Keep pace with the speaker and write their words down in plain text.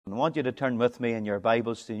I want you to turn with me in your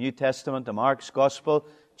Bibles to the New Testament, to Mark's Gospel,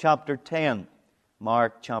 chapter 10.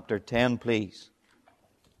 Mark chapter 10, please.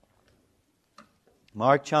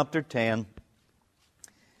 Mark chapter 10,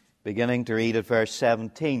 beginning to read at verse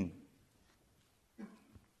 17. I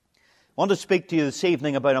want to speak to you this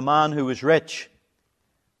evening about a man who was rich,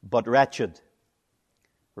 but wretched.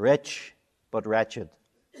 Rich, but wretched.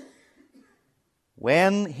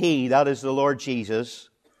 When he, that is the Lord Jesus,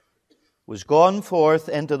 was gone forth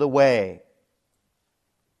into the way,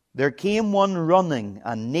 there came one running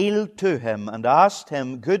and kneeled to him and asked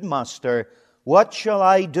him, Good Master, what shall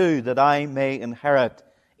I do that I may inherit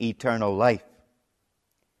eternal life?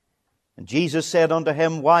 And Jesus said unto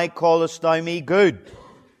him, Why callest thou me good?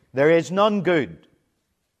 There is none good,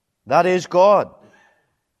 that is God.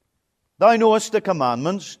 Thou knowest the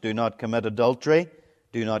commandments: do not commit adultery,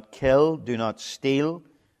 do not kill, do not steal,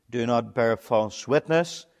 do not bear false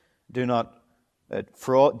witness, do not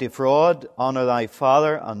defraud, honor thy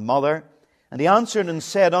father and mother. And he answered and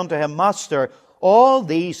said unto him, Master, all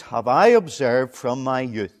these have I observed from my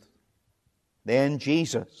youth. Then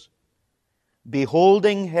Jesus,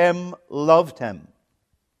 beholding him, loved him,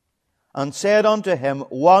 and said unto him,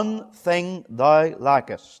 One thing thou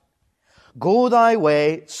lackest. Go thy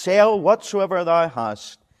way, sell whatsoever thou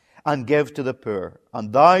hast, and give to the poor,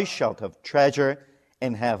 and thou shalt have treasure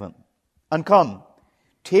in heaven. And come,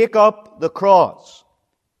 take up the cross,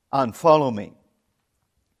 and follow me.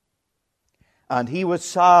 And he was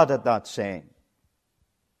sad at that saying,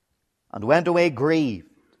 and went away grieved,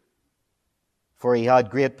 for he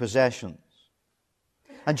had great possessions.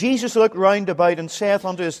 And Jesus looked round about, and saith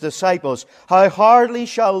unto his disciples, How hardly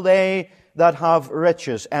shall they that have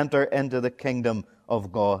riches enter into the kingdom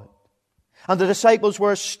of God? And the disciples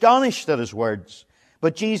were astonished at his words.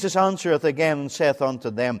 But Jesus answereth again, and saith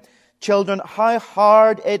unto them, Children, how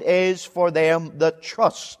hard it is for them that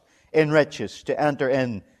trust in riches to enter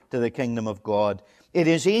into the kingdom of God. It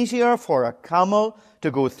is easier for a camel to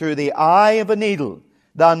go through the eye of a needle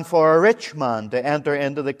than for a rich man to enter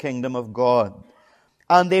into the kingdom of God.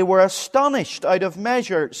 And they were astonished out of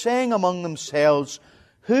measure, saying among themselves,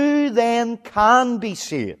 Who then can be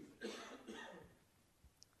saved?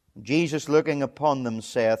 Jesus, looking upon them,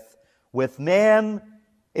 saith, With men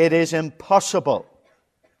it is impossible,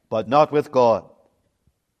 but not with God.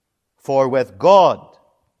 For with God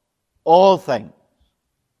all things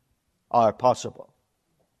are possible.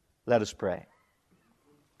 Let us pray.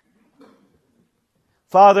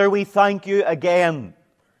 Father, we thank you again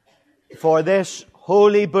for this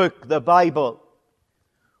holy book, the Bible.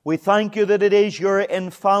 We thank you that it is your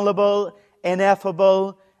infallible,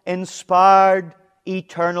 ineffable, inspired,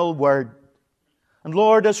 eternal Word. And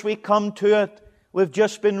Lord, as we come to it, we've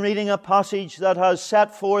just been reading a passage that has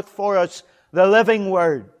set forth for us the living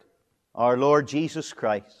Word, our Lord Jesus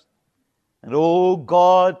Christ. And oh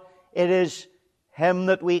God, it is Him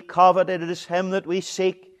that we covet, it is Him that we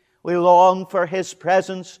seek. We long for His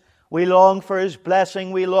presence, we long for His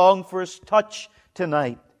blessing, we long for His touch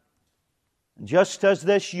tonight. And just as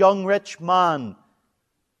this young rich man,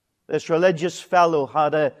 this religious fellow,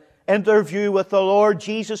 had an interview with the Lord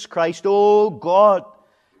Jesus Christ, oh God,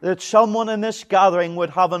 that someone in this gathering would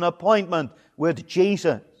have an appointment with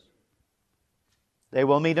Jesus. They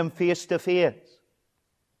will meet Him face to face.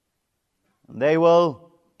 And they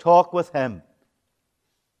will talk with Him.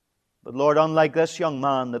 But Lord, unlike this young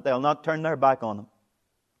man, that they'll not turn their back on Him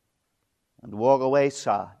and walk away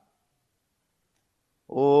sad.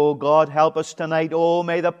 Oh God, help us tonight. Oh,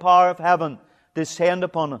 may the power of heaven descend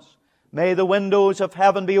upon us. May the windows of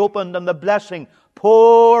heaven be opened and the blessing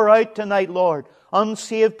pour out tonight, Lord.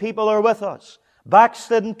 Unsaved people are with us.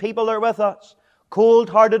 Backslidden people are with us.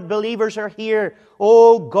 Cold-hearted believers are here.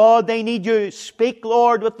 Oh God, they need you. Speak,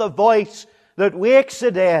 Lord, with the voice that wakes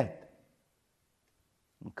the dead.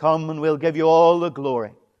 And come and we'll give you all the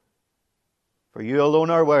glory. For you alone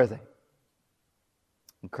are worthy.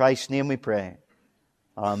 In Christ's name we pray.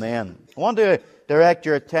 Amen. I want to direct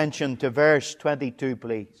your attention to verse 22,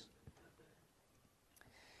 please.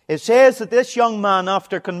 It says that this young man,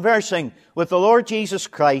 after conversing with the Lord Jesus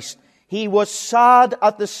Christ, he was sad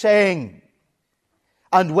at the saying,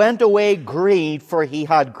 and went away grieved, for he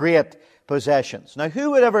had great possessions. Now,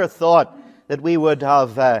 who would ever have thought that we would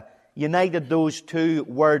have united those two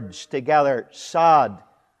words together, sad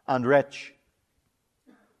and rich?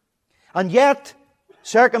 And yet,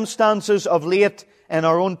 circumstances of late in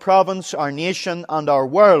our own province, our nation, and our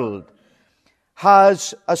world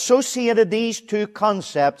has associated these two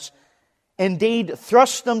concepts, indeed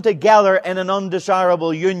thrust them together in an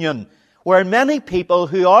undesirable union, where many people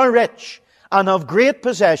who are rich and have great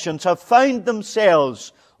possessions have found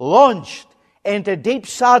themselves launched into deep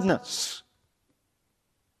sadness.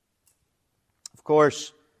 Of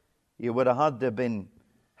course, you would have had to have been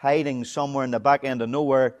hiding somewhere in the back end of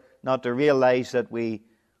nowhere not to realize that we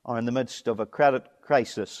are in the midst of a credit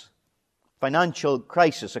crisis, financial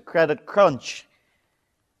crisis, a credit crunch.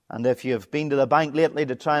 And if you've been to the bank lately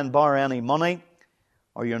to try and borrow any money,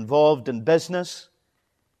 or you're involved in business,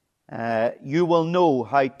 you will know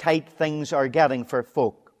how tight things are getting for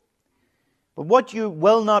folk. But what you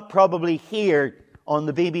will not probably hear on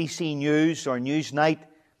the BBC News or Newsnight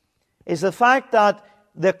is the fact that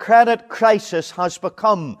the credit crisis has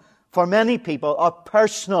become, for many people, a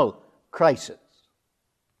personal crisis.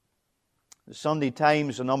 The Sunday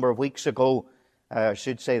Times, a number of weeks ago, I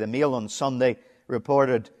should say the Mail on Sunday,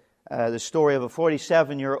 reported the story of a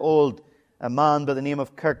 47-year-old man by the name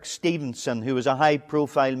of Kirk Stevenson, who was a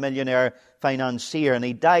high-profile millionaire financier, and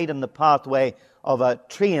he died in the pathway of a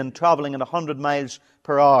train travelling at 100 miles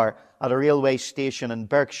per hour at a railway station in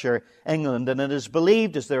Berkshire, England. And it is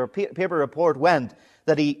believed, as the paper report went,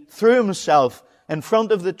 that he threw himself in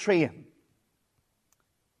front of the train.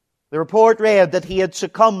 The report read that he had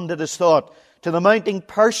succumbed, it is thought, to the mounting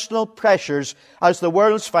personal pressures as the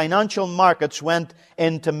world's financial markets went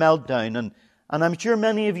into meltdown. And I'm sure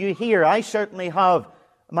many of you here, I certainly have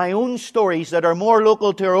my own stories that are more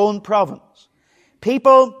local to our own province.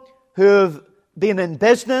 People who have been in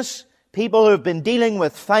business, people who have been dealing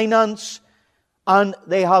with finance, and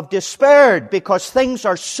they have despaired because things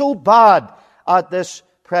are so bad at this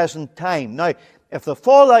present time. Now, if the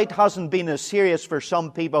fallout hasn't been as serious for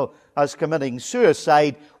some people as committing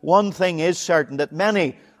suicide, one thing is certain, that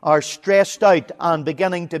many are stressed out and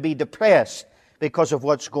beginning to be depressed because of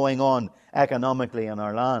what's going on economically in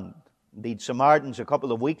our land. Indeed, Samaritans a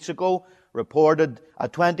couple of weeks ago reported a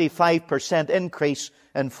 25% increase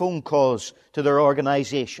in phone calls to their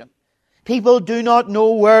organization. People do not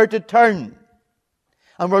know where to turn.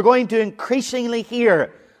 And we're going to increasingly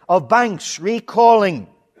hear of banks recalling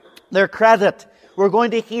their credit. We're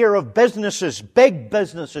going to hear of businesses, big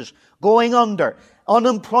businesses, going under.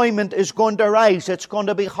 Unemployment is going to rise. It's going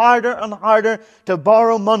to be harder and harder to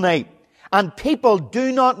borrow money. And people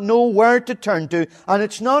do not know where to turn to. And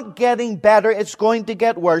it's not getting better. It's going to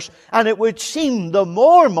get worse. And it would seem the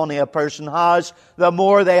more money a person has, the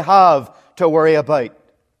more they have to worry about.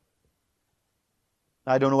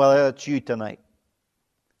 I don't know whether that's you tonight.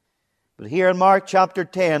 But here in Mark chapter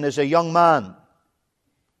 10 is a young man.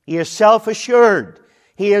 He is self-assured.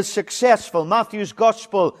 He is successful. Matthew's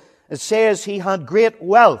gospel, it says he had great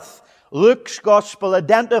wealth. Luke's gospel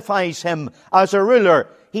identifies him as a ruler.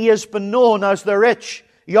 He has been known as the rich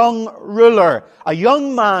young ruler. A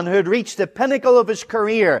young man who had reached the pinnacle of his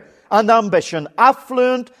career and ambition.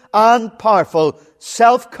 Affluent and powerful.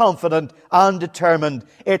 Self-confident and determined.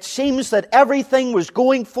 It seems that everything was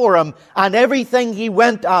going for him, and everything he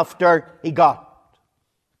went after, he got.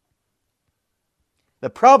 The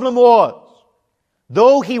problem was,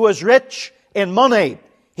 though he was rich in money,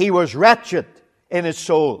 he was wretched in his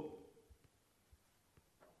soul.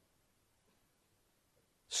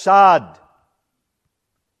 Sad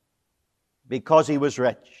because he was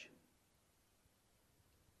rich.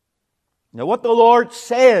 Now, what the Lord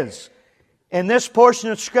says in this portion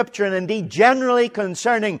of Scripture, and indeed generally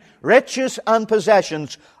concerning riches and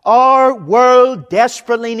possessions, our world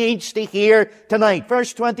desperately needs to hear tonight.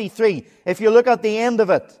 Verse 23, if you look at the end of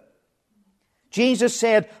it, Jesus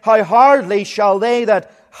said, "How hardly shall they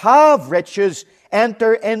that have riches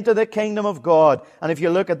enter into the kingdom of God." And if you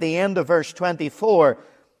look at the end of verse 24,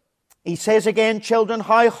 he says again, "Children,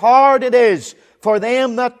 how hard it is for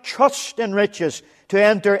them that trust in riches to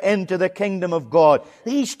enter into the kingdom of God."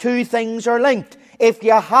 These two things are linked. If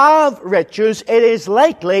you have riches, it is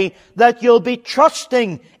likely that you'll be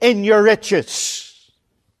trusting in your riches.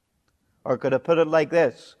 Or could I put it like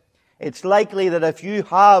this? It's likely that if you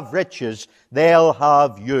have riches, they'll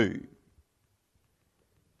have you.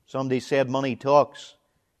 Somebody said money talks.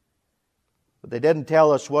 But they didn't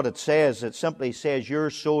tell us what it says. It simply says, your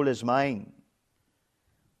soul is mine.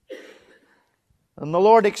 And the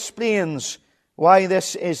Lord explains why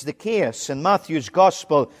this is the case. In Matthew's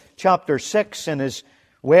Gospel, chapter 6, in his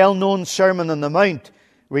well-known Sermon on the Mount,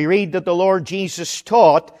 we read that the Lord Jesus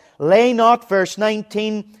taught, "Lay not," verse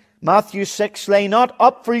 19, Matthew 6, "Lay not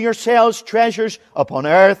up for yourselves treasures upon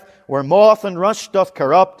earth, where moth and rust doth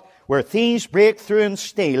corrupt, where thieves break through and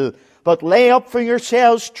steal, but lay up for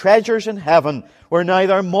yourselves treasures in heaven, where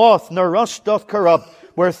neither moth nor rust doth corrupt,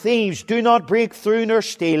 where thieves do not break through nor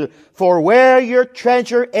steal. For where your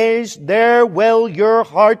treasure is, there will your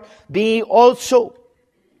heart be also."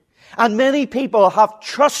 And many people have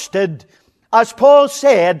trusted, as Paul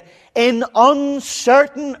said, in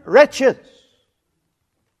uncertain riches.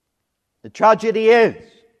 The tragedy is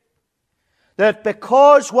that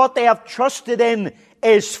because what they have trusted in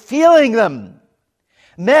is failing them,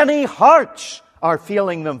 many hearts are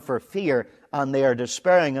failing them for fear, and they are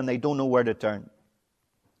despairing and they don't know where to turn.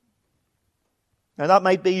 Now that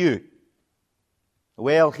might be you, a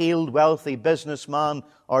well-heeled, wealthy businessman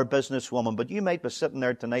or businesswoman, but you might be sitting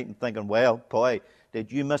there tonight and thinking, well, boy,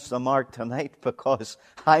 did you miss the mark tonight because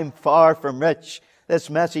I'm far from rich. This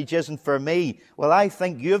message isn't for me. Well, I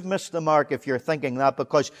think you've missed the mark if you're thinking that,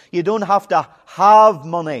 because you don't have to have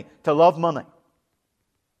money to love money.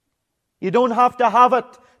 You don't have to have it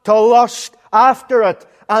to lust after it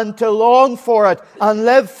and to long for it and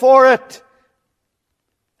live for it.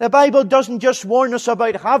 The Bible doesn't just warn us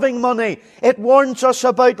about having money. It warns us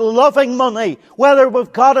about loving money, whether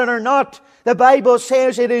we've got it or not. The Bible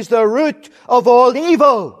says it is the root of all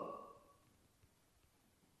evil.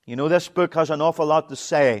 You know, this book has an awful lot to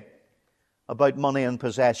say about money and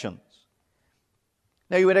possessions.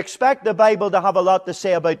 Now, you would expect the Bible to have a lot to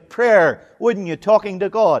say about prayer, wouldn't you, talking to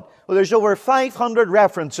God? Well, there's over 500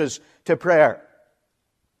 references to prayer.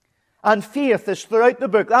 And faith is throughout the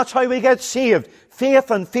book. That's how we get saved. Faith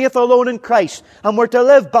and faith alone in Christ. And we're to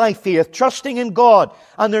live by faith, trusting in God.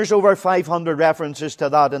 And there's over 500 references to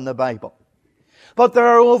that in the Bible. But there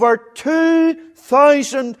are over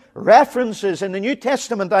 2,000 references in the New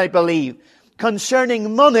Testament, I believe,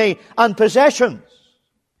 concerning money and possessions.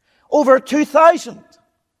 Over 2,000.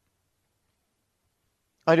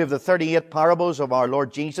 Out of the 38 parables of our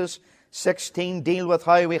Lord Jesus, 16 deal with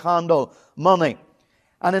how we handle money.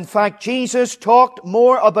 And in fact, Jesus talked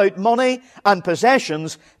more about money and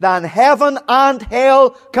possessions than heaven and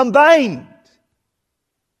hell combined.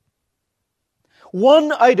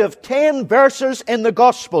 1 out of 10 verses in the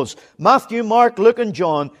Gospels, Matthew, Mark, Luke and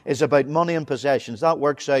John, is about money and possessions. That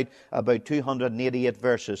works out about 288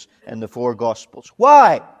 verses in the 4 Gospels.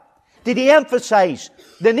 Why did he emphasize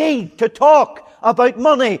the need to talk about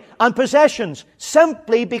money and possessions?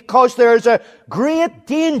 Simply because there is a great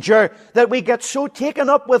danger that we get so taken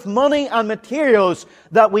up with money and materials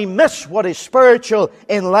that we miss what is spiritual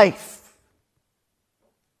in life.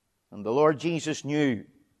 And the Lord Jesus knew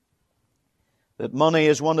that money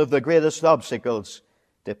is one of the greatest obstacles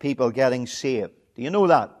to people getting saved. Do you know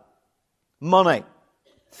that? Money,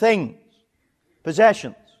 things,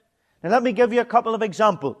 possessions. Now let me give you a couple of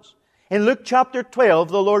examples. In Luke chapter 12,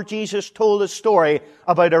 the Lord Jesus told a story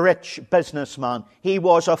about a rich businessman. He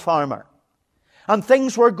was a farmer. And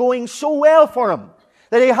things were going so well for him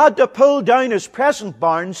that he had to pull down his present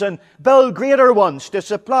barns and build greater ones to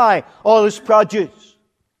supply all his produce.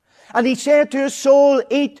 And he said to his soul,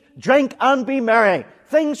 eat, drink, and be merry.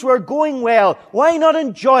 Things were going well. Why not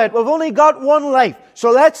enjoy it? We've only got one life,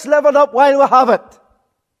 so let's live it up while we have it.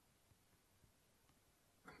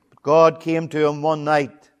 But God came to him one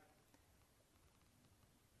night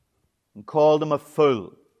and called him a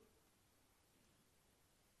fool.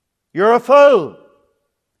 You're a fool.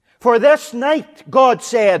 For this night, God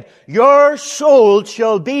said, your soul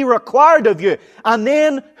shall be required of you. And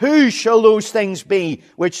then who shall those things be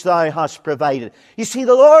which thou hast provided? You see,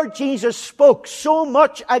 the Lord Jesus spoke so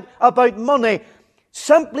much about money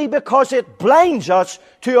simply because it blinds us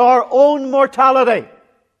to our own mortality.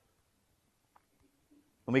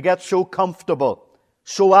 And we get so comfortable,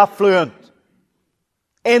 so affluent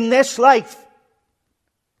in this life.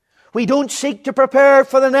 We don't seek to prepare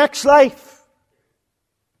for the next life.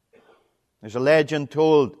 There's a legend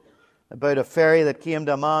told about a fairy that came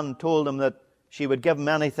to a man and told him that she would give him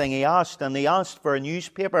anything he asked. And he asked for a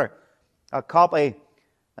newspaper, a copy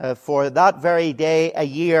for that very day, a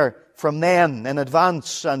year from then, in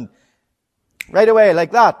advance. And right away,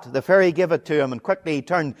 like that, the fairy gave it to him. And quickly he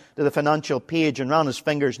turned to the financial page and ran his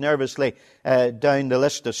fingers nervously down the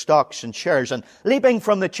list of stocks and shares. And leaping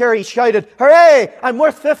from the chair, he shouted, hooray, I'm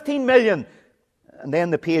worth 15 million. And then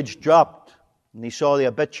the page dropped. And he saw the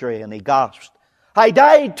obituary and he gasped, I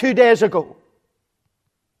died 2 days ago.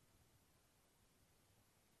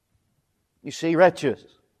 You see, riches,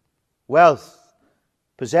 wealth,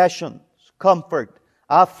 possessions, comfort,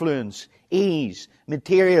 affluence, ease,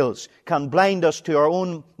 materials can blind us to our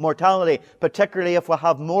own mortality, particularly if we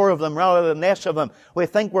have more of them rather than less of them. We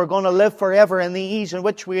think we're going to live forever in the ease in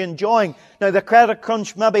which we're enjoying. Now, the credit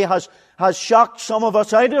crunch maybe has shocked some of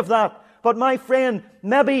us out of that. But my friend,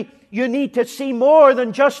 maybe you need to see more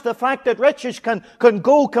than just the fact that riches can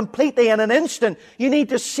go completely in an instant. You need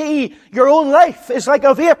to see your own life is like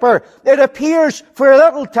a vapor. It appears for a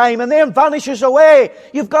little time and then vanishes away.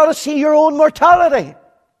 You've got to see your own mortality.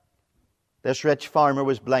 This rich farmer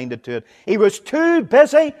was blinded to it. He was too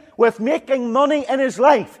busy with making money in his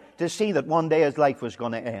life to see that one day his life was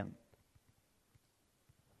going to end.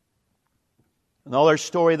 Another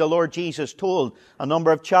story the Lord Jesus told a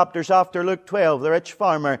number of chapters after Luke 12, the rich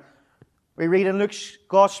farmer. We read in Luke's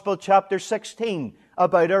Gospel chapter 16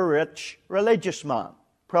 about a rich religious man,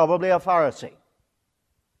 probably a Pharisee.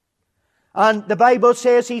 And the Bible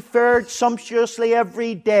says he fared sumptuously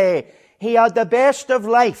every day. He had the best of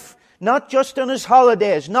life, not just on his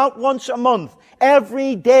holidays, not once a month.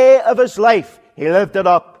 Every day of his life, he lived it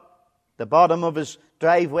up. The bottom of his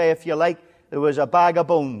driveway, if you like, there was a bag of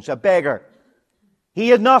bones, a beggar. He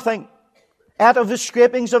had nothing, ate of the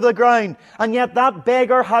scrapings of the ground, and yet that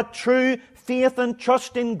beggar had true faith and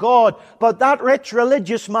trust in God. But that rich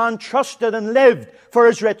religious man trusted and lived for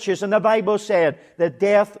his riches, and the Bible said that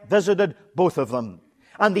death visited both of them.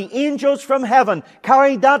 And the angels from heaven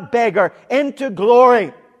carried that beggar into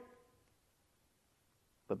glory.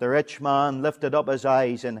 But the rich man lifted up his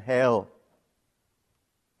eyes in hell,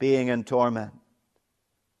 being in torment.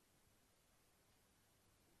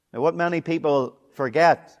 Now, what many people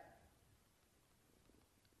forget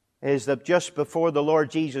is that just before the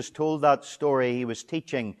Lord Jesus told that story, He was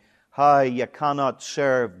teaching how you cannot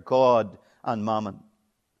serve God and mammon.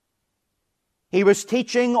 He was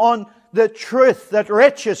teaching on the truth that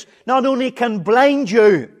riches not only can blind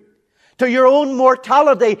you to your own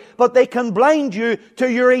mortality, but they can blind you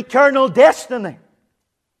to your eternal destiny.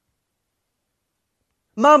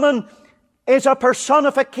 Mammon is a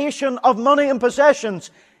personification of money and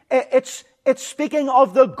possessions. It's speaking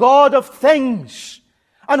of the God of things,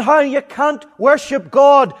 and how you can't worship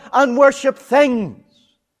God and worship things,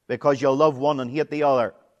 because you'll love one and hate the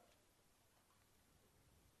other.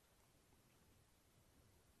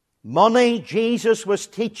 Money, Jesus was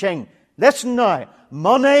teaching. Listen now.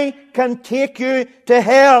 Money can take you to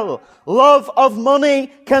hell. Love of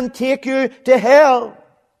money can take you to hell.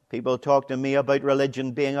 People talk to me about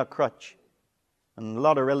religion being a crutch. And a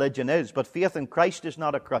lot of religion is. But faith in Christ is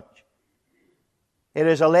not a crutch. It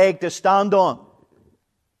is a leg to stand on.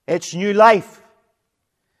 It's new life.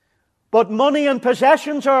 But money and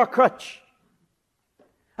possessions are a crutch.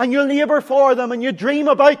 And you labour for them, and you dream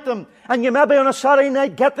about them, and you maybe on a Saturday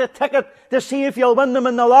night get the ticket to see if you'll win them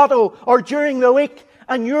in the lotto or during the week,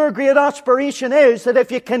 and your great aspiration is that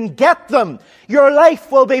if you can get them, your life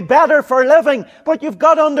will be better for living. But you've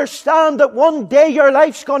got to understand that one day your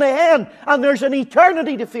life's going to end, and there's an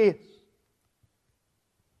eternity to face.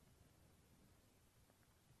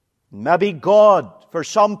 Maybe God, for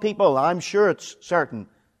some people, I'm sure it's certain,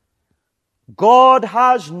 God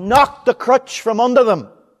has knocked the crutch from under them.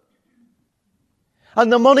 And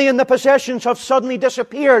the money and the possessions have suddenly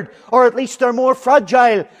disappeared, or at least they're more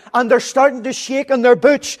fragile, and they're starting to shake in their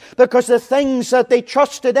boots because the things that they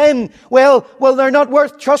trusted in, well, they're not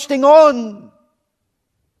worth trusting on.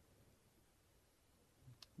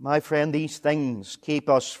 My friend, these things keep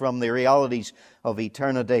us from the realities of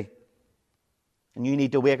eternity, and you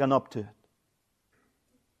need to waken up to it.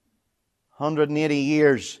 180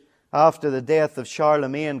 years after the death of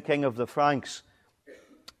Charlemagne, king of the Franks,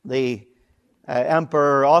 the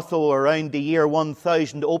Emperor Otho, around the year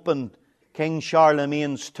 1000, opened King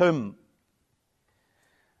Charlemagne's tomb.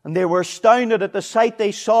 And they were astounded at the sight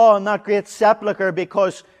they saw in that great sepulchre,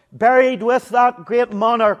 because buried with that great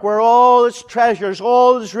monarch were all his treasures,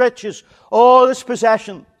 all his riches, all his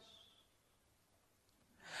possessions.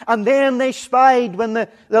 And then they spied, when the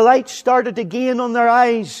light started to gain on their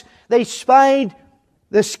eyes, they spied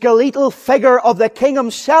the skeletal figure of the king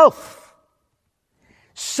himself,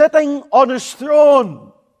 sitting on his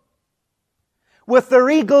throne, with the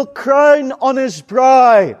regal crown on his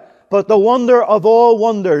brow. But the wonder of all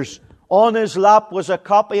wonders, on his lap was a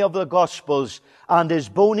copy of the Gospels, and his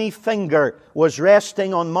bony finger was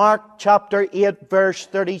resting on Mark chapter 8, verse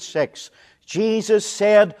 36. Jesus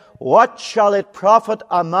said, "What shall it profit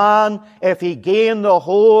a man if he gain the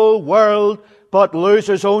whole world but lose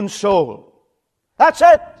his own soul?" That's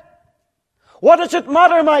it. What does it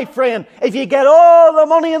matter, my friend, if you get all the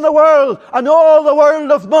money in the world and all the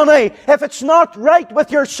world of money, if it's not right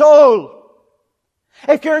with your soul?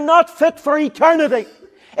 If you're not fit for eternity?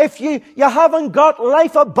 If you haven't got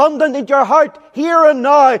life abundant in your heart here and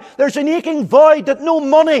now, there's an aching void that no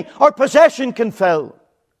money or possession can fill.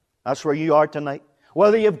 That's where you are tonight.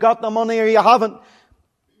 Whether you've got the money or you haven't.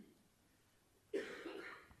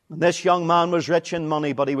 And this young man was rich in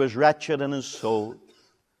money, but he was wretched in his soul.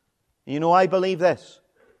 You know, I believe this,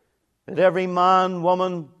 that every man,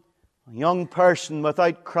 woman, young person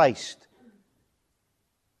without Christ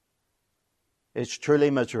is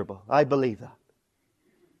truly miserable. I believe that.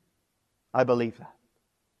 I believe that.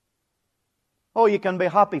 Oh, you can be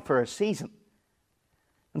happy for a season.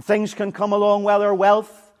 And things can come along, whether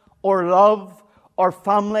wealth or love or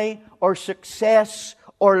family or success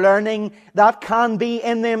or learning that can be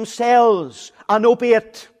in themselves an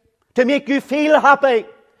opiate to make you feel happy,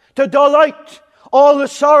 to dull out all the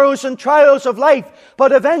sorrows and trials of life.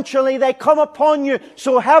 But eventually they come upon you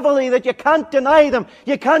so heavily that you can't deny them.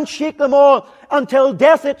 You can't shake them all until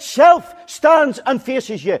death itself stands and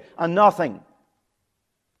faces you. And nothing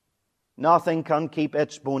can keep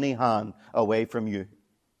its bony hand away from you.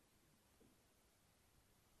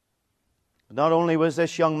 Not only was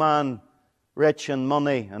this young man rich in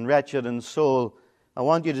money and wretched in soul, I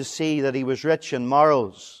want you to see that he was rich in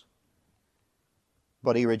morals.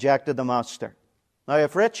 But he rejected the Master. Now,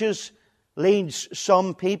 if riches leads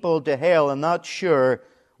some people to hell, I'm not sure.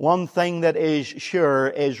 One thing that is sure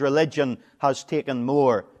is religion has taken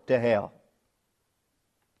more to hell.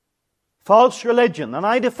 False religion. And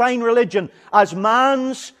I define religion as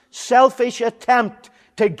man's selfish attempt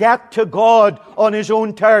to get to God on his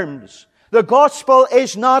own terms. The gospel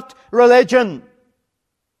is not religion.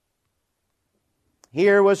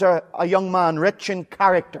 Here was a young man rich in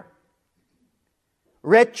character,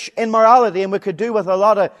 rich in morality, and we could do with a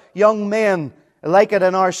lot of young men like it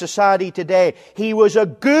in our society today. He was a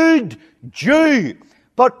good Jew,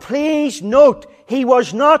 but please note, he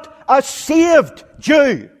was not a saved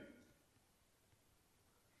Jew.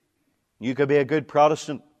 You could be a good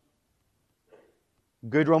Protestant,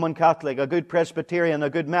 good Roman Catholic, a good Presbyterian, a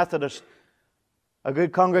good Methodist, a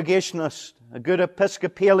good Congregationalist, a good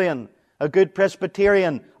Episcopalian, a good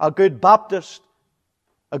Presbyterian, a good Baptist,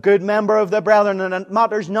 a good member of the Brethren, and it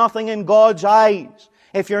matters nothing in God's eyes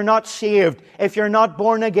if you're not saved, if you're not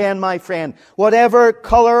born again, my friend, whatever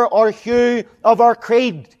colour or hue of our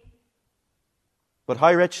creed. But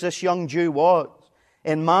how rich this young Jew was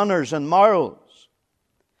in manners and morals.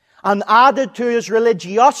 And added to his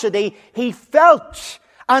religiosity, he felt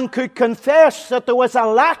and could confess that there was a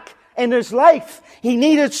lack in his life. He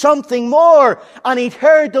needed something more. And he'd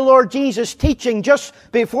heard the Lord Jesus teaching just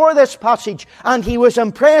before this passage, and he was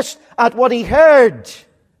impressed at what he heard.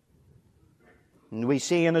 And we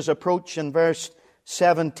see in his approach in verse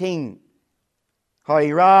 17 how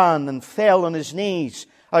he ran and fell on his knees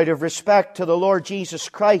out of respect to the Lord Jesus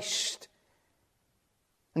Christ.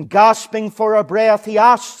 And gasping for a breath, he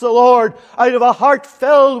asked the Lord, out of a heart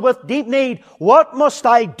filled with deep need, what must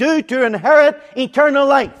I do to inherit eternal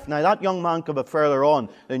life? Now that young man could be further on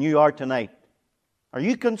than you are tonight. Are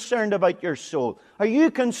you concerned about your soul? Are you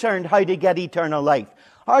concerned how to get eternal life?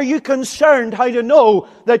 Are you concerned how to know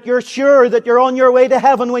that you're sure that you're on your way to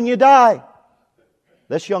heaven when you die?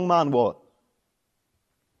 This young man was.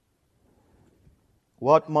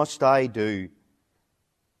 What must I do?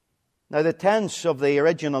 Now, the tense of the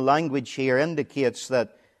original language here indicates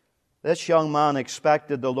that this young man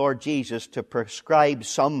expected the Lord Jesus to prescribe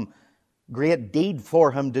some great deed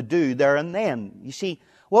for him to do there and then. You see,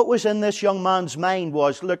 what was in this young man's mind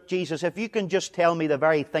was, look, Jesus, if you can just tell me the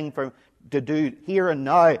very thing to do here and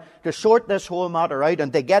now, to sort this whole matter out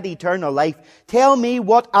and to get eternal life, tell me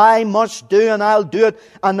what I must do and I'll do it,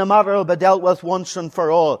 and the matter will be dealt with once and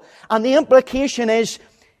for all. And the implication is,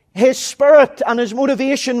 his spirit and his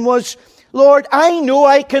motivation was, Lord, I know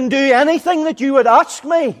I can do anything that you would ask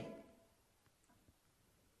me.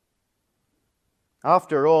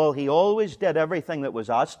 After all, he always did everything that was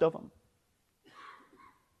asked of him.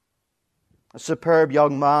 A superb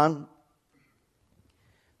young man.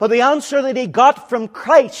 But the answer that he got from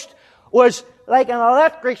Christ was like an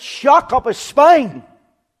electric shock up his spine.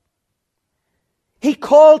 He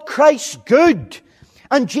called Christ good.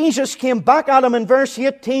 And Jesus came back at him in verse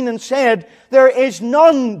 18 and said, there is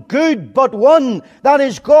none good but one, that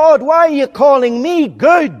is God. Why are you calling me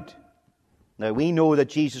good? Now we know that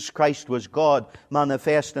Jesus Christ was God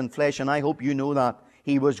manifest in flesh, and I hope you know that.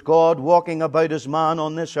 He was God walking about as man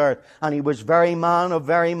on this earth, and he was very man of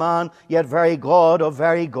very man, yet very God of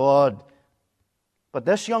very God. But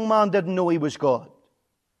this young man didn't know he was God.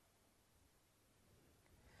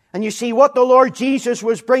 And you see, what the Lord Jesus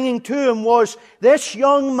was bringing to him was, this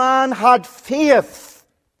young man had faith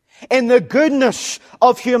in the goodness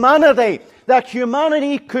of humanity, that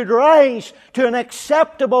humanity could rise to an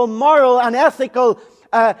acceptable moral and ethical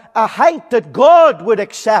a height that God would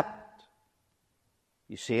accept.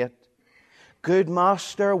 You see it? Good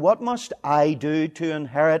Master, what must I do to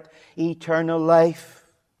inherit eternal life?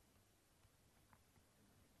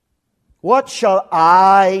 What shall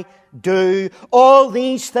I do? All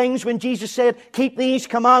these things, when Jesus said, keep these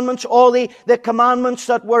commandments, all the commandments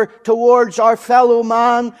that were towards our fellow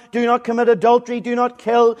man, do not commit adultery, do not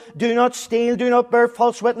kill, do not steal, do not bear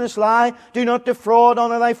false witness, lie, do not defraud,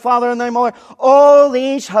 honor thy father and thy mother. All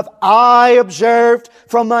these have I observed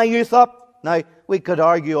from my youth up. Now, we could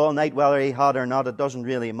argue all night whether he had or not, it doesn't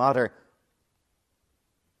really matter.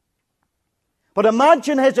 But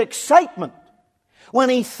imagine his excitement when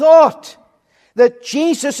he thought that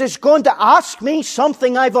Jesus is going to ask me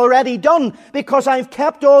something I've already done because I've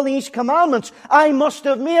kept all these commandments. I must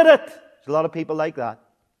have made it. There's a lot of people like that.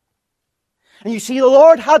 And you see, the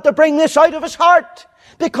Lord had to bring this out of his heart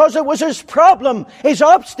because it was his problem, his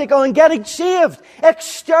obstacle in getting saved.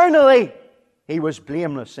 Externally, he was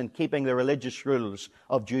blameless in keeping the religious rules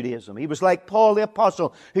of Judaism. He was like Paul the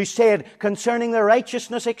Apostle, who said, concerning the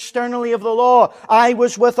righteousness externally of the law, I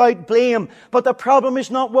was without blame. But the problem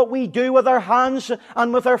is not what we do with our hands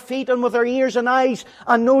and with our feet and with our ears and eyes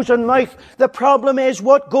and nose and mouth. The problem is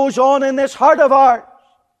what goes on in this heart of ours.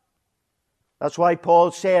 That's why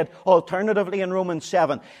Paul said, alternatively in Romans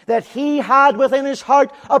 7, that he had within his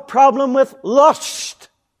heart a problem with lust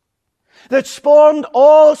that spawned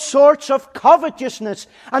all sorts of covetousness.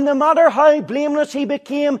 And no matter how blameless he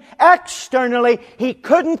became externally, he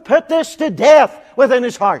couldn't put this to death within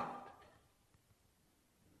his heart.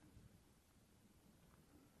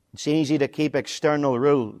 It's easy to keep external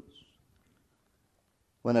rules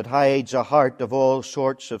when it hides a heart of all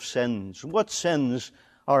sorts of sins. What sins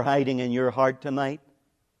are hiding in your heart tonight?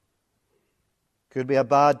 Could be a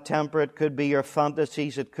bad temper, it could be your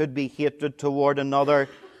fantasies, it could be hatred toward another.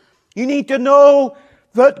 You need to know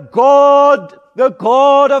that God, the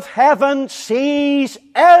God of heaven, sees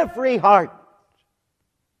every heart.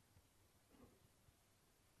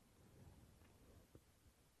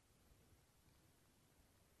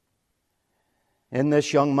 In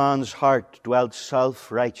this young man's heart dwelt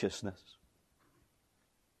self-righteousness,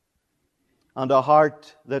 and a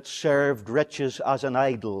heart that served riches as an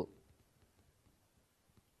idol.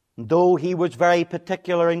 Though he was very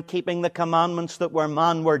particular in keeping the commandments that were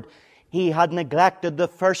manward, he had neglected the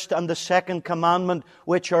first and the second commandment,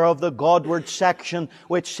 which are of the Godward section,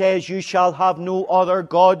 which says, you shall have no other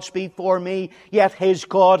gods before me. Yet his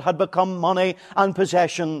God had become money and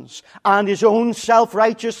possessions and his own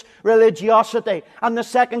self-righteous religiosity. And the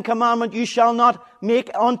second commandment, you shall not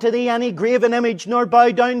make unto thee any graven image, nor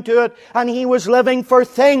bow down to it. And he was living for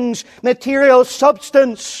things, material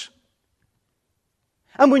substance.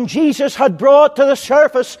 And when Jesus had brought to the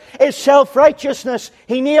surface his self-righteousness,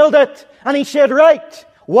 he nailed it. And he said, right,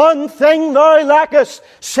 one thing thou lackest,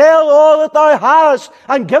 sell all that thou hast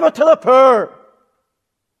and give it to the poor.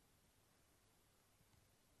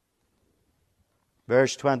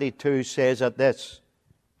 Verse 22 says at this,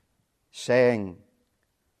 saying,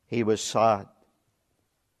 he was sad.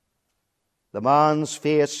 The man's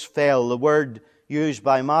face fell. The word used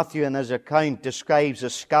by Matthew in his account describes the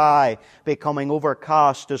sky becoming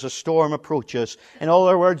overcast as a storm approaches. In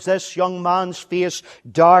other words, this young man's face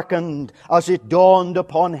darkened as it dawned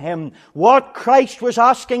upon him. What Christ was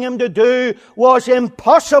asking him to do was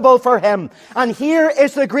impossible for him. And here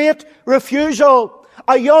is the great refusal.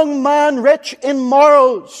 A young man rich in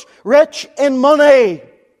morals, rich in money,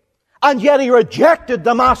 and yet he rejected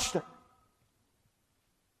the Master.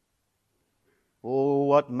 Oh,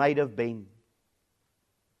 what might have been.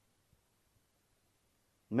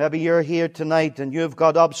 Maybe you're here tonight and you've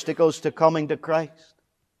got obstacles to coming to Christ.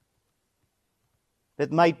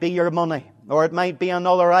 It might be your money, or it might be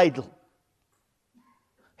another idol.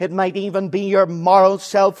 It might even be your moral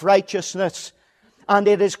self-righteousness. And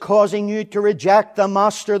it is causing you to reject the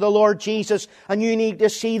Master, the Lord Jesus. And you need to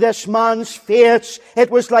see this man's face. It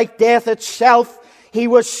was like death itself. He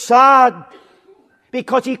was sad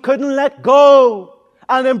because he couldn't let go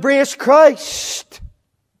and embrace Christ.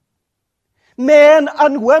 Men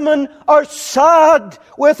and women are sad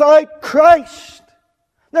without Christ.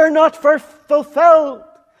 They're not fulfilled,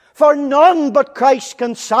 for none but Christ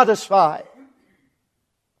can satisfy.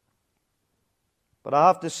 But I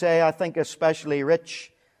have to say, I think especially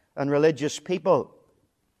rich and religious people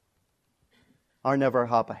are never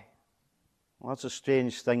happy. Well, that's a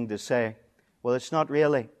strange thing to say. Well, it's not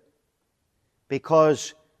really.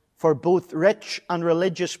 Because for both rich and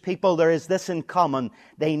religious people, there is this in common.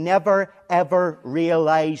 They never, ever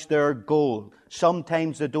realize their goal.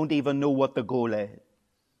 Sometimes they don't even know what the goal is.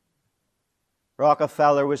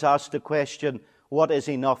 Rockefeller was asked the question, what is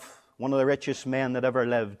enough? One of the richest men that ever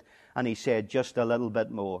lived. And he said, just a little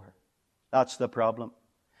bit more. That's the problem.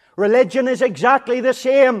 Religion is exactly the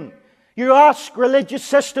same. You ask religious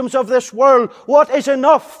systems of this world, what is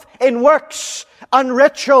enough in works and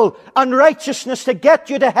ritual and righteousness to get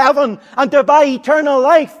you to heaven and to buy eternal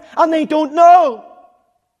life? And they don't know.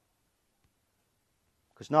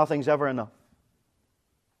 Because nothing's ever enough.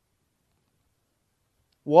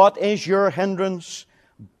 What is your hindrance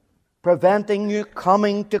preventing you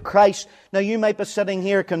coming to Christ? Now you might be sitting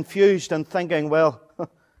here confused and thinking, well,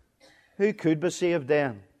 who could be saved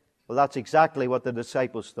then? Well, that's exactly what the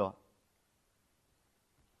disciples thought.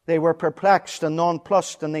 They were perplexed and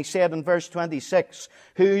nonplussed, and they said in verse 26,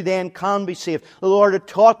 who then can be saved? The Lord had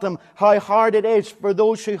taught them how hard it is for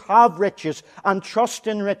those who have riches and trust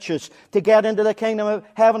in riches to get into the kingdom of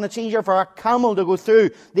heaven. It's easier for a camel to go through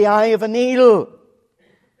the eye of a needle.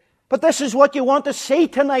 But this is what you want to see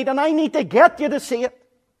tonight, and I need to get you to see it.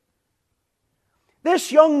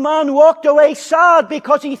 This young man walked away sad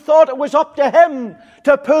because he thought it was up to him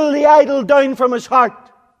to pull the idol down from his heart.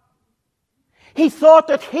 He thought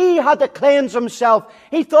that he had to cleanse himself.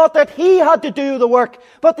 He thought that he had to do the work.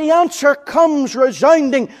 But the answer comes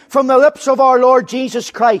resounding from the lips of our Lord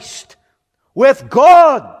Jesus Christ. With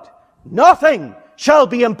God, nothing shall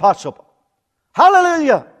be impossible.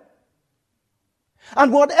 Hallelujah!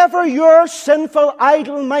 And whatever your sinful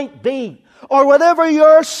idol might be, or whatever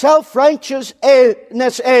your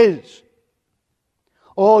self-righteousness is,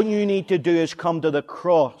 all you need to do is come to the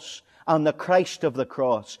cross and the Christ of the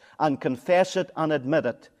cross and confess it and admit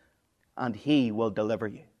it, and He will deliver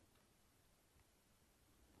you.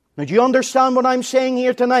 Now, do you understand what I'm saying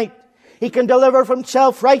here tonight? He can deliver from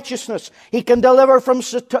self-righteousness. He can deliver from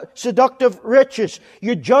seductive riches.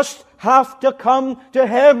 You just have to come to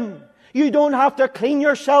Him. You don't have to clean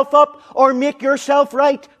yourself up or make yourself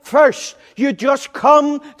right first. You just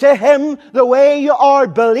come to Him the way you are,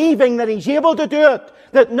 believing that He's able to do it,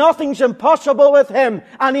 that nothing's impossible with Him,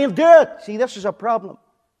 and He'll do it. See, this is a problem.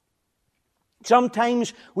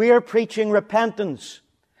 Sometimes we are preaching repentance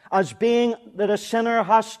as being that a sinner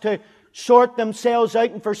has to sort themselves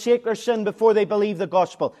out and forsake their sin before they believe the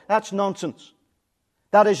gospel. That's nonsense.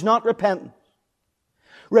 That is not repentance.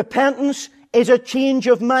 Repentance is a change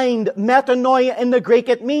of mind. Metanoia in the Greek.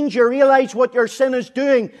 It means you realize what your sin is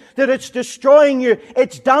doing, that it's destroying you,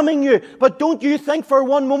 it's damning you. But don't you think for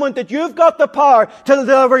one moment that you've got the power to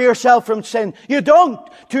deliver yourself from sin. You don't.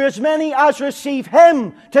 To as many as receive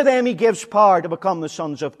Him, to them He gives power to become the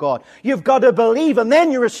sons of God. You've got to believe, and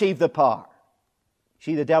then you receive the power.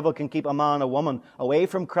 See, the devil can keep a man, a woman away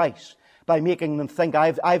from Christ by making them think,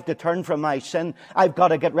 I've to turn from my sin. I've got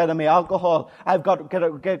to get rid of my alcohol. I've got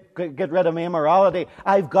to get rid of my immorality.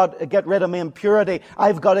 I've got to get rid of my impurity.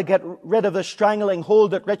 I've got to get rid of the strangling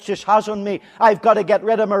hold that riches has on me. I've got to get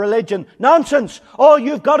rid of my religion. Nonsense! All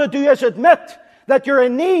you've got to do is admit that you're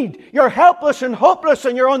in need, you're helpless and hopeless,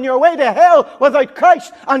 and you're on your way to hell without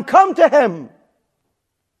Christ, and come to Him.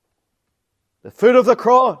 The foot of the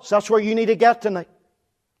cross, that's where you need to get tonight.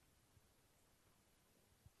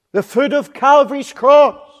 The foot of Calvary's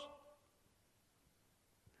cross,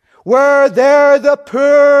 where there the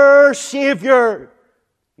poor Savior,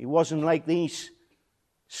 He wasn't like these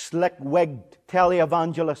slick-wigged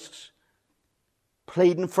televangelists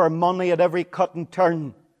pleading for money at every cut and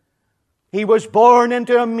turn. He was born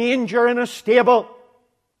into a manger in a stable.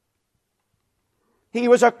 He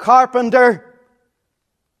was a carpenter.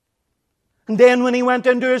 And then when He went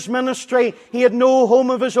into His ministry, He had no home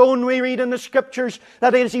of His own. We read in the Scriptures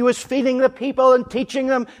that as He was feeding the people and teaching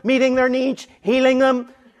them, meeting their needs, healing them,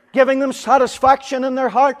 giving them satisfaction in their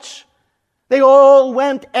hearts. They all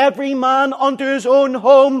went, every man unto his own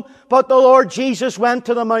home, but the Lord Jesus went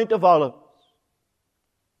to the Mount of Olives.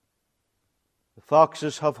 The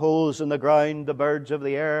foxes have holes in the ground, the birds of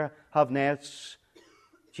the air have nests.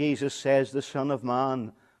 Jesus says the Son of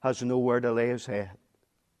Man has nowhere to lay His head.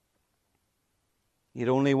 He had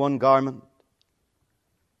only one garment.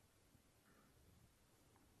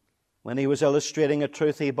 When He was illustrating a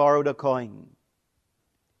truth, He borrowed a coin.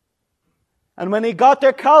 And when He got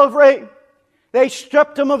to Calvary, they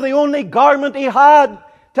stripped Him of the only garment He had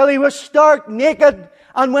till He was stark naked.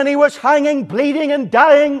 And when He was hanging, bleeding and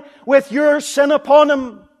dying with your sin upon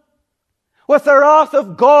Him, with the wrath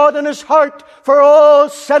of God in His heart for all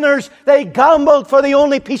sinners, they gambled for the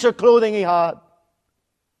only piece of clothing He had.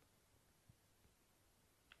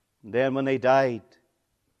 And then when they died,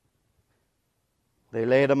 they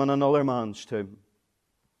laid Him in another man's tomb.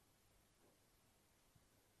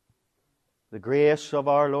 The grace of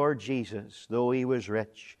our Lord Jesus, though He was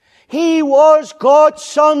rich, He was God's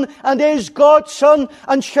Son and is God's Son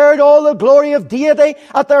and shared all the glory of deity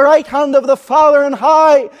at the right hand of the Father on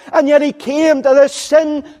high. And yet He came to the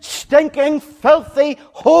sin-stinking, filthy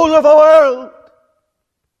hole of the world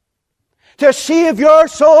to save your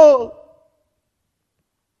soul,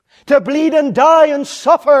 to bleed and die and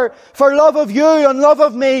suffer for love of you and love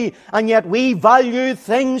of me. And yet we value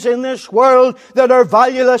things in this world that are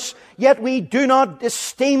valueless, yet we do not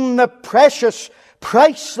esteem the precious,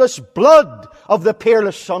 priceless blood of the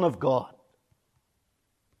peerless Son of God.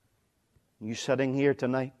 You sitting here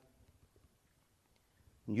tonight,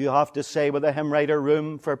 you have to say with the hymn writer,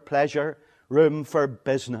 room for pleasure, room for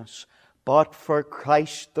business, but for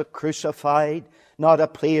Christ the crucified, not a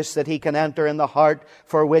place that he can enter in the heart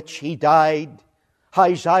for which he died.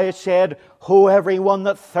 Isaiah said, Ho, everyone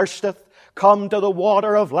that thirsteth, come to the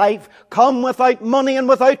water of life. Come without money and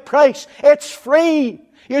without price. It's free.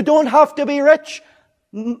 You don't have to be rich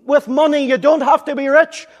with money. You don't have to be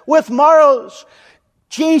rich with morals.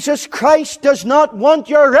 Jesus Christ does not want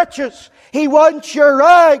your riches. He wants your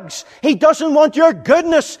rags. He doesn't want your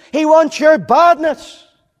goodness. He wants your badness.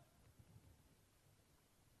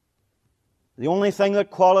 The only thing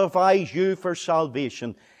that qualifies you for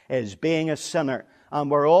salvation is being a sinner. And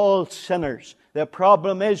we're all sinners. The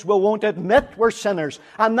problem is we won't admit we're sinners.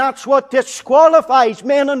 And that's what disqualifies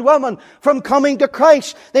men and women from coming to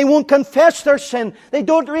Christ. They won't confess their sin. They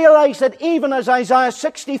don't realize that even as Isaiah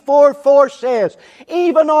 64:4 says,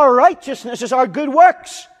 even our righteousnesses, our good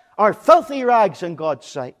works, are filthy rags in God's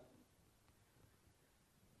sight.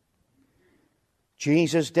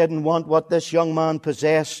 Jesus didn't want what this young man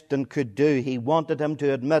possessed and could do. He wanted him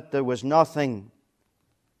to admit there was nothing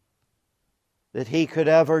that he could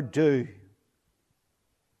ever do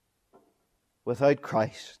without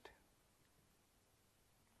Christ.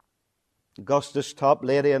 Augustus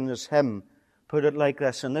Toplady in his hymn put it like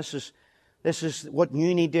this, and this is what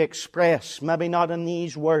you need to express, maybe not in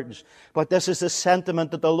these words, but this is the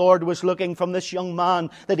sentiment that the Lord was looking from this young man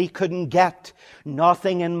that he couldn't get.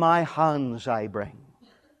 Nothing in my hands I bring.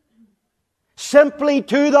 Simply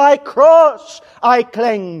to thy cross I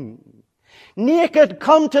cling. Naked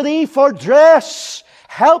come to thee for dress,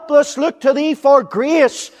 helpless look to thee for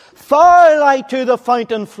grace. Foul I to the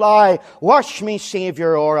fountain fly, wash me,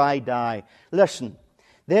 Saviour, or I die. Listen,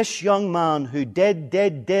 this young man who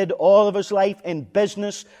did all of his life in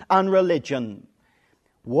business and religion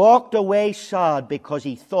walked away sad because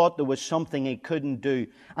he thought there was something he couldn't do.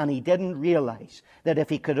 And he didn't realize that if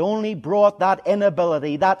he could only brought that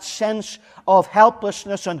inability, that sense of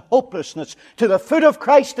helplessness and hopelessness to the foot of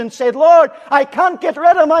Christ and said, Lord, I can't get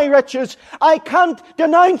rid of my riches. I can't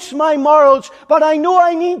denounce my morals, but I know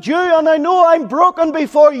I need you and I know I'm broken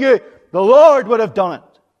before you. The Lord would have done it.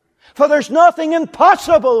 For there's nothing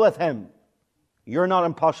impossible with Him. You're not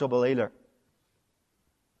impossible either.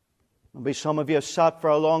 Maybe some of you have sat for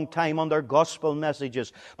a long time under gospel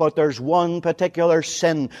messages, but there's one particular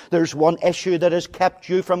sin, there's one issue that has kept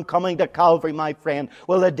you from coming to Calvary, my friend.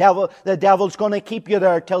 Well, the devil's going to keep you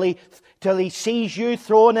there till he sees you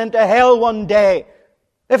thrown into hell one day.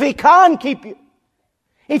 If he can keep you.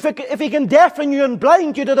 If he can deafen you and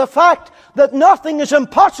blind you to the fact that nothing is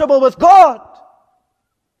impossible with God.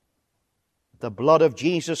 The blood of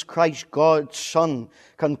Jesus Christ, God's Son,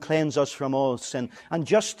 can cleanse us from all sin. And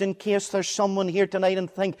just in case there's someone here tonight and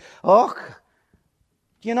think, oh,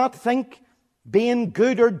 do you not think being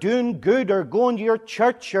good or doing good or going to your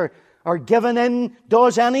church or giving in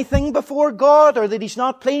does anything before God, or that He's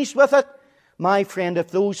not pleased with it? My friend,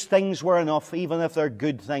 if those things were enough, even if they're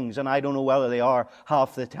good things, and I don't know whether they are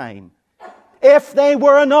half the time, if they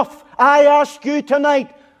were enough, I ask you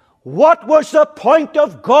tonight, what was the point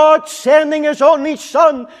of God sending His only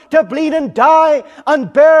Son to bleed and die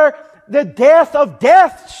and bear the death of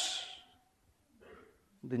deaths?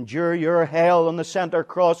 And endure your hell on the center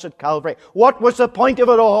cross at Calvary. What was the point of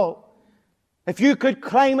it all? If you could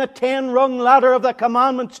climb a 10-rung ladder of the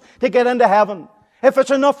commandments to get into heaven, if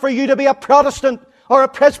it's enough for you to be a Protestant or a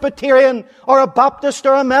Presbyterian or a Baptist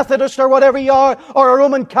or a Methodist or whatever you are, or a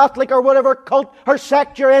Roman Catholic or whatever cult or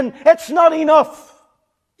sect you're in, it's not enough.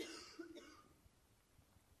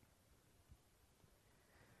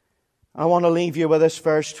 I want to leave you with this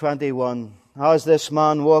verse 21. As this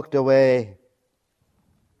man walked away,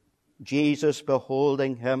 Jesus,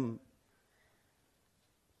 beholding him,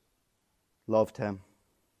 loved him.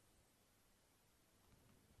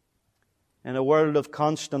 In a world of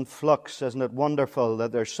constant flux, isn't it wonderful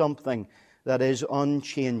that there's something that is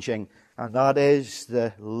unchanging, and that is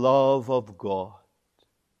the love of God.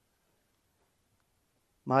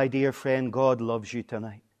 My dear friend, God loves you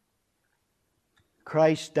tonight.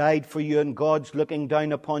 Christ died for you, and God's looking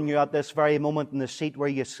down upon you at this very moment in the seat where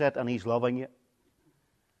you sit, and He's loving you.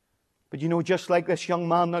 But you know, just like this young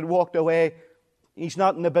man that walked away, He's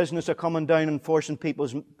not in the business of coming down and forcing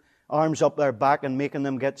people's arms up their back and making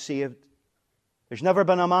them get saved. There's never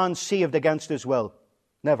been a man saved against his will.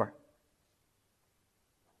 Never.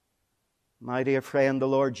 My dear friend, the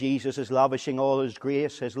Lord Jesus is lavishing all His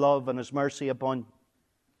grace, His love and His mercy upon you.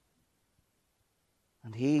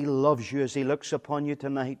 And He loves you as He looks upon you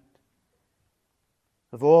tonight.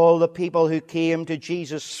 Of all the people who came to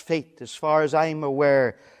Jesus' feet, as far as I'm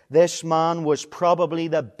aware, this man was probably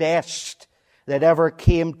the best that ever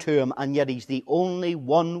came to him, and yet he's the only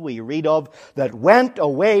one we read of that went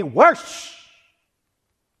away worse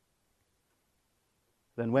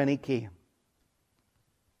than when he came.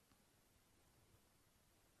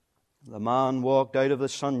 The man walked out of the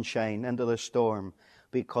sunshine into the storm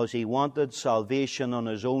because he wanted salvation on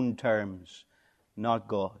his own terms, not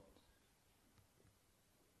God.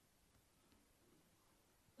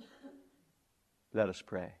 Let us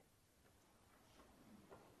pray.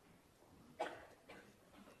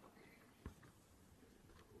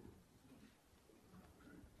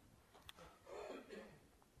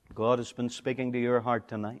 God has been speaking to your heart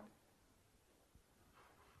tonight.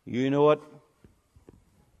 You know it.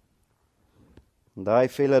 And I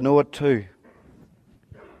feel I know it too.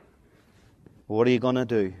 What are you going to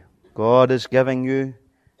do? God is giving you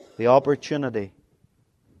the opportunity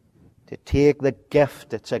to take the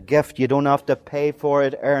gift. It's a gift. You don't have to pay for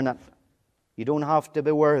it, earn it. You don't have to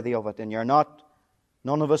be worthy of it, and you're not.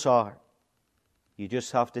 None of us are. You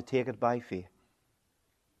just have to take it by faith.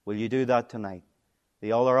 Will you do that tonight?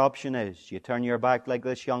 The other option is you turn your back like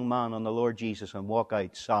this young man on the Lord Jesus and walk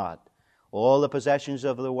out sad. All the possessions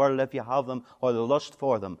of the world, if you have them, or the lust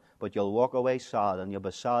for them, but you'll walk away sad, and you'll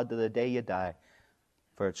be sad to the day you die.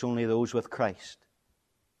 For it's only those with Christ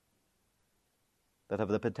that have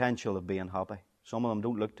the potential of being happy. Some of them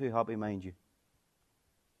don't look too happy, mind you.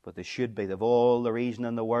 But they should be. They've all the reason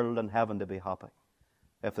in the world and heaven to be happy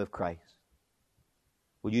if they've Christ.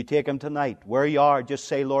 Will you take Him tonight? Where you are, just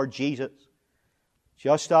say, Lord Jesus,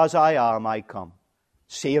 just as I am, I come.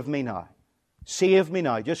 Save me now. Save me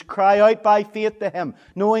now. Just cry out by faith to Him,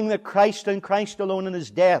 knowing that Christ and Christ alone in His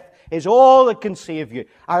death is all that can save you.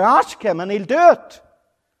 I ask Him and He'll do it.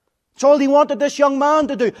 It's all He wanted this young man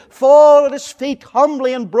to do. Fall at His feet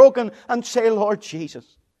humbly and broken and say, Lord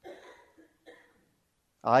Jesus,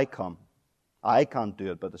 I come. I can't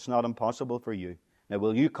do it, but it's not impossible for you. Now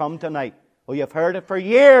will you come tonight? Oh, you've heard it for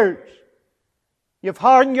years. You've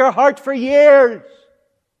hardened your heart for years.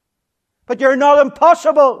 But you're not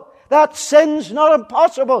impossible. That sin's not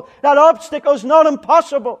impossible. That obstacle's not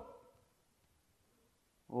impossible.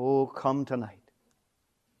 Oh, come tonight.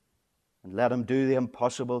 And let Him do the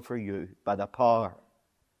impossible for you by the power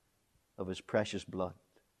of His precious blood.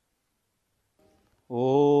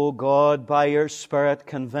 Oh God, by Your Spirit,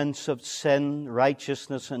 convince of sin,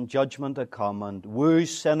 righteousness, and judgment to come, and woo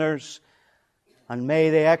sinners, and may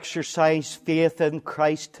they exercise faith in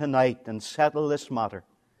Christ tonight and settle this matter.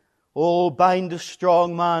 Oh, bind the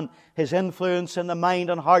strong man, his influence in the mind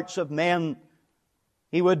and hearts of men.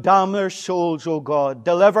 He would damn their souls, O God.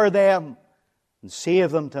 Deliver them and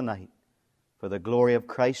save them tonight. For the glory of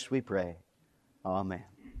Christ we pray. Amen.